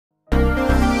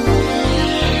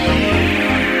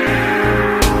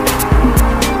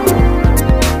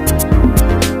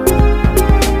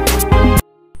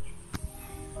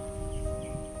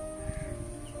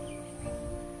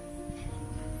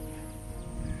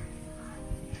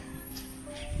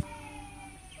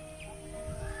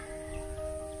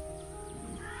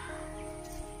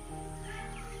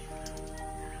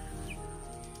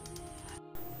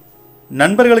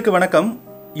நண்பர்களுக்கு வணக்கம்.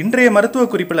 இன்றைய மருத்துவ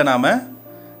குறிப்பில் நாம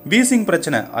வீசிங்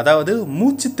பிரச்சனை, அதாவது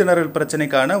மூச்சு திணறல்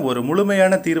பிரச்சனைக்கான ஒரு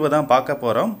முழுமையான தீர்வை தான் பார்க்க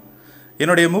போகிறோம்.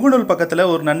 என்னுடைய முகநூல் பக்கத்தில்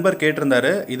ஒரு நண்பர்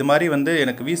கேட்டிருந்தாரு, இது மாதிரி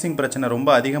எனக்கு வீசிங் பிரச்சனை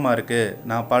ரொம்ப அதிகமாக இருக்குது,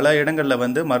 நான் பல இடங்களில்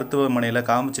மருத்துவமனையில்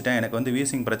காமிச்சிட்டேன், எனக்கு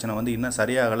வீசிங் பிரச்சனை இன்னும்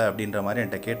சரியாகலை அப்படின்ற மாதிரி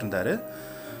என்கிட்ட கேட்டிருந்தாரு.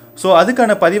 ஸோ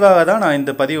அதுக்கான பதிவாக தான் நான்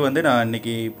இந்த பதிவு நான்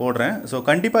இன்றைக்கி போடுறேன். ஸோ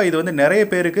கண்டிப்பாக இது நிறைய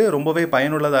பேருக்கு ரொம்பவே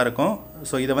பயனுள்ளதாக இருக்கும்.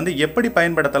 ஸோ இதை எப்படி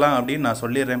பயன்படுத்தலாம் அப்படின்னு நான்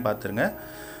சொல்லிடுறேன், பார்த்துருங்க.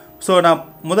 ஸோ நான்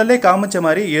முதல்ல காமிச்ச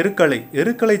மாதிரி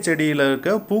எருக்களை செடியில்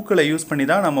இருக்க பூக்களை யூஸ் பண்ணி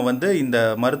தான் நம்ம இந்த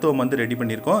மருத்துவம் ரெடி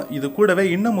பண்ணியிருக்கோம். இது கூடவே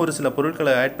இன்னும் ஒரு சில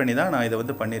பொருட்களை ஆட் பண்ணி தான் நான்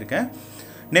இதை பண்ணியிருக்கேன்.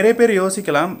 நிறைய பேர்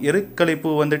யோசிக்கலாம், எருக்களை பூ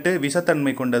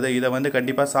விஷத்தன்மை கொண்டது, இதை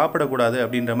கண்டிப்பாக சாப்பிடக்கூடாது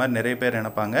அப்படின்ற மாதிரி நிறைய பேர்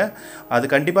நினைப்பாங்க. அது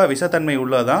கண்டிப்பாக விஷத்தன்மை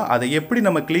உள்ளதான். அதை எப்படி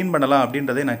நம்ம க்ளீன் பண்ணலாம்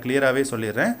அப்படின்றதை நான் கிளியராகவே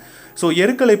சொல்லிடுறேன். ஸோ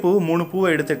எருக்களை பூ 3 பூவை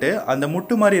எடுத்துகிட்டு அந்த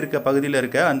முட்டு மாதிரி இருக்க பகுதியில்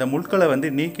இருக்க அந்த முட்களை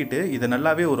நீக்கிட்டு இதை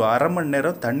நல்லாவே ஒரு அரை மணி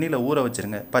நேரம் தண்ணியில் ஊற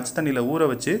வச்சுருங்க. பச்சை தண்ணியில் ஊற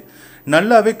வச்சு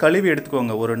நல்லாவே கழுவி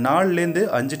எடுத்துக்கோங்க. ஒரு 4லேருந்து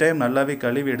 5 டைம் நல்லாவே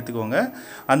கழுவி எடுத்துக்கோங்க.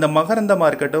 அந்த மகரந்தமாக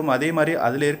இருக்கட்டும், அதே மாதிரி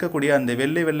அதில் இருக்கக்கூடிய அந்த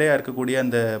வெள்ளையாக இருக்கக்கூடிய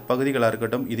அந்த பகுதிகளாக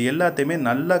இருக்கட்டும், இது எல்லாத்தையுமே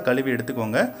நல்லா கழுவி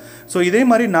எடுத்துக்கோங்க. ஸோ இதே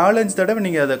மாதிரி 4-5 தடவை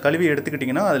நீங்கள் அதை கழுவி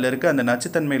எடுத்துக்கிட்டிங்கன்னா அதில் இருக்க அந்த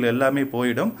நச்சுத்தன்மைகள் எல்லாமே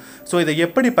போயிடும். ஸோ இதை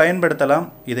எப்படி பயன்படுத்தலாம்,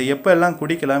 இதை எப்போல்லாம்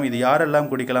குடிக்கலாம், இது யாரெல்லாம்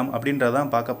குடிக்கலாம்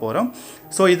அப்படின்றதான் பார்க்க போகிறோம்.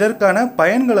 ஸோ இதற்கான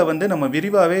பயன்களை நம்ம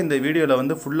விரிவாகவே இந்த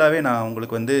வீடியோவில் ஃபுல்லாகவே நான்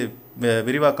உங்களுக்கு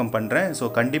விரிவாக்கம் பண்ணுறேன். ஸோ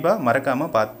கண்டிப்பாக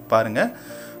மறக்காமல் பாருங்கள்.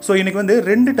 ஸோ இன்றைக்கி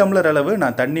 2 டம்ளர் அளவு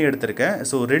நான் தண்ணி எடுத்திருக்கேன்.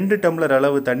 ஸோ 2 டம்ளர்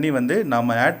அளவு தண்ணி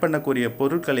நாம் ஆட் பண்ணக்கூடிய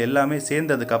பொருட்கள் எல்லாமே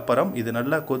சேர்ந்ததுக்கப்புறம், இது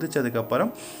நல்லா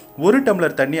கொதித்ததுக்கப்புறம் 1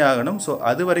 டம்ளர் தண்ணி ஆகணும். ஸோ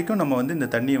அது வரைக்கும் நம்ம இந்த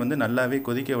தண்ணியை நல்லாவே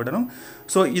கொதிக்க விடணும்.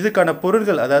 ஸோ இதுக்கான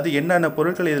பொருட்கள், அதாவது என்னென்ன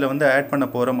பொருட்கள் இதில் ஆட் பண்ண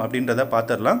போகிறோம் அப்படின்றத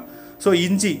பார்த்துடலாம். ஸோ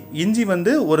இஞ்சி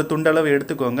ஒரு துண்டளவு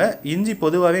எடுத்துக்கோங்க. இஞ்சி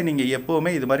பொதுவாகவே நீங்கள்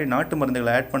எப்போவுமே இது மாதிரி நாட்டு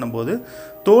மருந்துகளை ஆட் பண்ணும்போது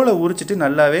தோலை உரிச்சிட்டு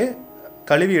நல்லாவே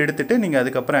கழுவி எடுத்துகிட்டு நீங்கள்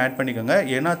அதுக்கப்புறம் ஆட் பண்ணிக்கோங்க.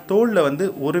 ஏன்னா தோலில்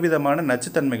ஒரு விதமான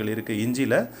நச்சுத்தன்மைகள் இருக்குது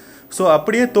இஞ்சியில். ஸோ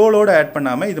அப்படியே தோலோடு ஆட்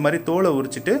பண்ணாமல் இது மாதிரி தோலை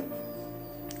உரிச்சிட்டு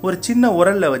ஒரு சின்ன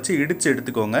உரலில் வச்சு இடித்து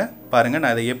எடுத்துக்கோங்க. பாருங்கள்,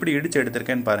 நான் அதை எப்படி இடித்து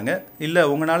எடுத்திருக்கேன்னு பாருங்கள். இல்லை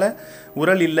உங்களால்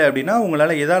உரல் இல்லை அப்படின்னா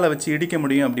உங்களால் எதால் வச்சு இடிக்க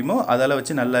முடியும் அப்படிமோ அதால்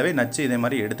வச்சு நல்லாவே நச்சு இதே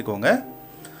மாதிரி எடுத்துக்கோங்க.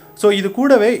 ஸோ இது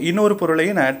கூடவே இன்னொரு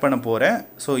பொருளையும் நான் ஆட் பண்ண போகிறேன்.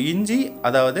 ஸோ இஞ்சி,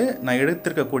 அதாவது நான்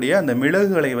எடுத்திருக்கக்கூடிய அந்த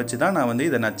மிளகுகளை வச்சு தான் நான்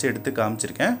இதை நச்சு எடுத்து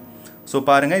காமிச்சிருக்கேன். ஸோ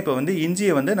பாருங்கள், இப்போ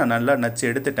இஞ்சியை நான் நல்லா நச்சு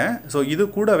எடுத்துட்டேன். ஸோ இது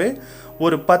கூடவே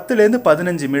ஒரு 10லேருந்து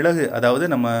 15 மிளகு, அதாவது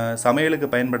நம்ம சமையலுக்கு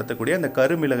பயன்படுத்தக்கூடிய அந்த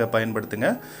கருமிளகை பயன்படுத்துங்க.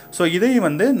 ஸோ இதையும்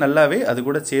நல்லாவே அது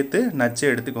கூட சேர்த்து நச்சு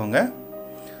எடுத்துக்கோங்க.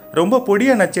 ரொம்ப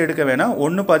பொடியாக நச்சு எடுக்க வேணாம்,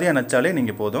 1 பாதியாக நச்சாலே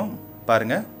நீங்கள் போதும்.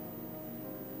 பாருங்கள்,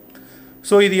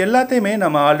 ஸோ இது எல்லாத்தையுமே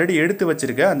நம்ம ஆல்ரெடி எடுத்து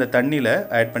வச்சுருக்க அந்த தண்ணியில்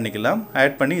ஆட் பண்ணிக்கலாம்.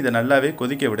 ஆட் பண்ணி இதை நல்லாவே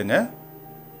கொதிக்க விடுங்க.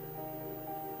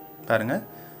 பாருங்கள்,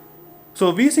 ஸோ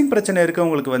வீசிங் பிரச்சனை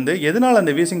இருக்கவங்களுக்கு எதனால்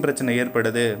அந்த வீசிங் பிரச்சனை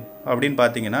ஏற்படுது அப்படின்னு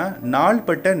பார்த்தீங்கன்னா,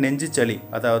 நாள்பட்ட நெஞ்சு சளி,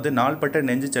 அதாவது நாள்பட்ட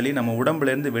நெஞ்சு சளி நம்ம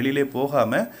உடம்புலேருந்து வெளியிலே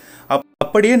போகாமல்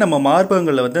அப்படியே நம்ம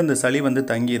மார்பகங்களில் அந்த சளி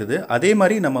தங்கிடுது. அதே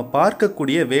மாதிரி நம்ம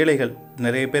பார்க்கக்கூடிய வேலைகள்,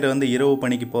 நிறைய பேர் இரவு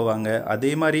பணிக்கு போவாங்க.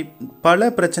 அதே மாதிரி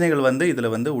பல பிரச்சனைகள்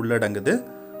இதில் உள்ளடங்குது.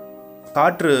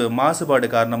 காற்று மாசுபாடு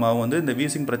காரணமாகவும் இந்த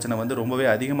வீசிங் பிரச்சனை ரொம்பவே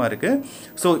அதிகமாக இருக்குது.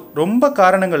 ஸோ ரொம்ப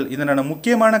காரணங்கள், இதனான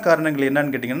முக்கியமான காரணங்கள்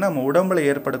என்னன்னு கேட்டிங்கன்னா, நம்ம உடம்பில்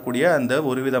ஏற்படக்கூடிய அந்த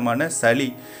ஒரு விதமான சளி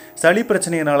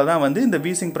பிரச்சனையினால தான் இந்த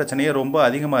வீசிங் பிரச்சனையே ரொம்ப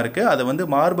அதிகமாக இருக்குது. அதை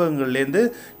மார்பகங்கள்லேருந்து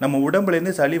நம்ம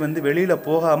உடம்புலேருந்து சளி வெளியில்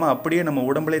போகாமல் அப்படியே நம்ம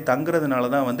உடம்புலே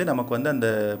தங்குறதுனால தான் நமக்கு அந்த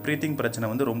ப்ரீத்திங்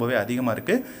பிரச்சனை ரொம்பவே அதிகமாக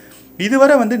இருக்குது.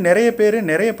 இதுவரை நிறைய பேர்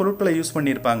நிறைய பொருட்களை யூஸ்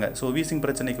பண்ணியிருப்பாங்க. ஸோ வீசிங்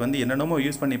பிரச்சனைக்கு என்னென்னமோ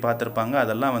யூஸ் பண்ணி பார்த்துருப்பாங்க,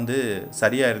 அதெல்லாம்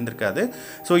சரியாக இருந்திருக்காது.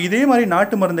 ஸோ இதே மாதிரி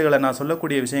நாட்டு மருந்துகளை, நான்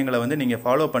சொல்லக்கூடிய விஷயங்களை நீங்கள்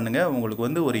ஃபாலோ பண்ணுங்கள்.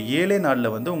 உங்களுக்கு ஒரு 7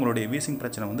 நாளில் உங்களுடைய வீசிங்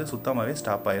பிரச்சனை சுத்தமாகவே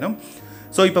ஸ்டாப் ஆயிடும்.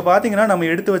 ஸோ இப்போ பார்த்தீங்கன்னா, நம்ம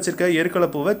எடுத்து வச்சுருக்க எருக்களை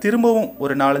பூவை திரும்பவும்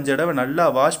ஒரு 4-5 தடவை நல்லா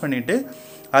வாஷ் பண்ணிவிட்டு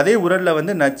அதே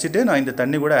உரலில் நச்சுட்டு நான் இந்த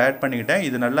தண்ணி கூட ஆட் பண்ணிக்கிட்டேன்.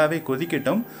 இது நல்லாவே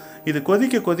கொதிக்கட்டும். இது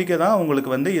கொதிக்க தான்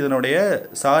உங்களுக்கு இதனுடைய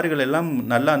சாறுகள் எல்லாம்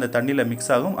நல்லா அந்த தண்ணியில்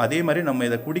மிக்ஸ் ஆகும். அதே மாதிரி நம்ம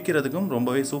இதை குடிக்கிறதுக்கும்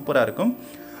ரொம்பவே சூப்பராக இருக்கும்.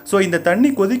 ஸோ இந்த தண்ணி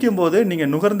கொதிக்கும் போது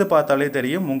நீங்கள் நுகர்ந்து பார்த்தாலே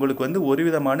தெரியும், உங்களுக்கு ஒரு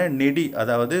விதமான நெடி,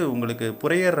 அதாவது உங்களுக்கு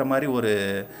புரையேற மாதிரி ஒரு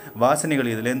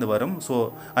வாசனைகள் இதுலேருந்து வரும். ஸோ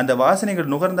அந்த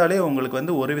வாசனைகள் நுகர்ந்தாலே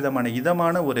உங்களுக்கு ஒரு விதமான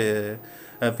இதமான ஒரு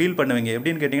ஃபீல் பண்ணுவீங்க.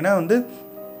 எப்படின்னு கேட்டிங்கன்னா,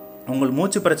 உங்கள்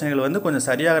மூச்சு பிரச்சனைகள் கொஞ்சம்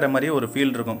சரியாகிற மாதிரியே ஒரு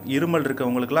ஃபீல் இருக்கும். இருமல்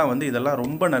இருக்கவங்களுக்குலாம் இதெல்லாம்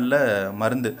ரொம்ப நல்ல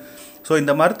மருந்து. ஸோ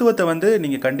இந்த மருத்துவத்தை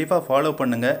நீங்கள் கண்டிப்பாக ஃபாலோ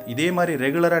பண்ணுங்கள். இதே மாதிரி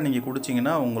ரெகுலராக நீங்கள்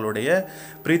குடிச்சிங்கன்னா உங்களுடைய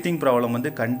ப்ரீத்திங் ப்ராப்ளம்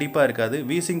கண்டிப்பாக இருக்காது.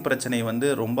 வீசிங் பிரச்சனை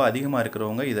ரொம்ப அதிகமாக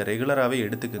இருக்கிறவங்க இதை ரெகுலராகவே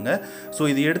எடுத்துக்குங்க. ஸோ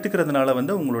இது எடுத்துக்கிறதுனால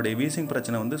உங்களுடைய வீசிங்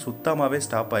பிரச்சனை சுத்தமாகவே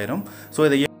ஸ்டாப் ஆயிரும்.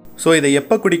 ஸோ இதை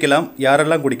எப்போ குடிக்கலாம்,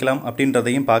 யாரெல்லாம் குடிக்கலாம்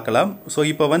அப்படின்றதையும் பார்க்கலாம். ஸோ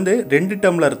இப்போ வந்து 2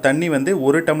 டம்ளர் தண்ணி வந்து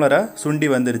 1 டம்ளராக சுண்டி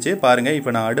வந்துருச்சு பாருங்கள்.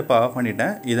 இப்போ நான் அடுப்பை ஆஃப்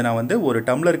பண்ணிட்டேன். இதை நான் வந்து ஒரு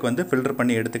டம்ளருக்கு வந்து ஃபில்டர்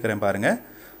பண்ணி எடுத்துக்கிறேன் பாருங்கள்.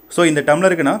 ஸோ இந்த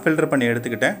டம்ளருக்கு நான் ஃபில்டர் பண்ணி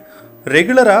எடுத்துக்கிட்டேன்.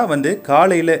 ரெகுலராக வந்து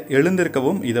காலையில்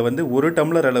எழுந்திருக்கவும் இதை வந்து 1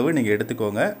 டம்ளர் அளவு நீங்கள்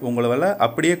எடுத்துக்கோங்க. உங்களால்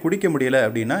அப்படியே குடிக்க முடியலை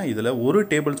அப்படின்னா இதில் 1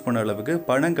 டேபிள் ஸ்பூன் அளவுக்கு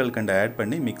பனங்கல்கண்டை ஆட்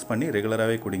பண்ணி மிக்ஸ் பண்ணி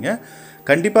ரெகுலராகவே குடிங்க.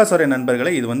 கண்டிப்பாக சொல்கிறேன்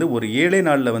நண்பர்களே, இது வந்து ஒரு 7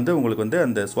 நாளில் வந்து உங்களுக்கு வந்து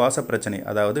அந்த சுவாச பிரச்சனை,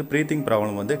 அதாவது ப்ரீத்திங்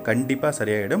ப்ராப்ளம் வந்து கண்டிப்பாக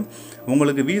சரியாயிடும்.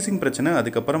 உங்களுக்கு வீசிங் பிரச்சனை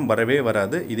அதுக்கப்புறம் வரவே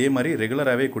வராது. இதே மாதிரி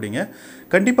ரெகுலராகவே குடிங்க.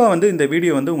 கண்டிப்பாக வந்து இந்த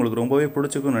வீடியோ வந்து உங்களுக்கு ரொம்பவே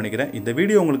பிடிச்சிக்கும்னு நினைக்கிறேன். இந்த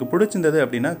வீடியோ உங்களுக்கு பிடிச்சிருந்தது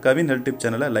அப்படின்னா கவின் ஹெல்த் டிப்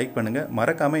சேனலை லைக் பண்ணுங்கள்.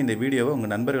 மறக்காமல் இந்த வீடியோவை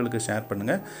உங்கள் நண்பர்களுக்கு ஷேர்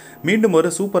பண்ணுங்கள். மீண்டும் ஒரு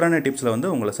சூப்பரான டிப்ஸில்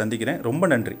வந்து உங்களை சந்திக்கிறேன். ரொம்ப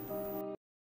நன்றி.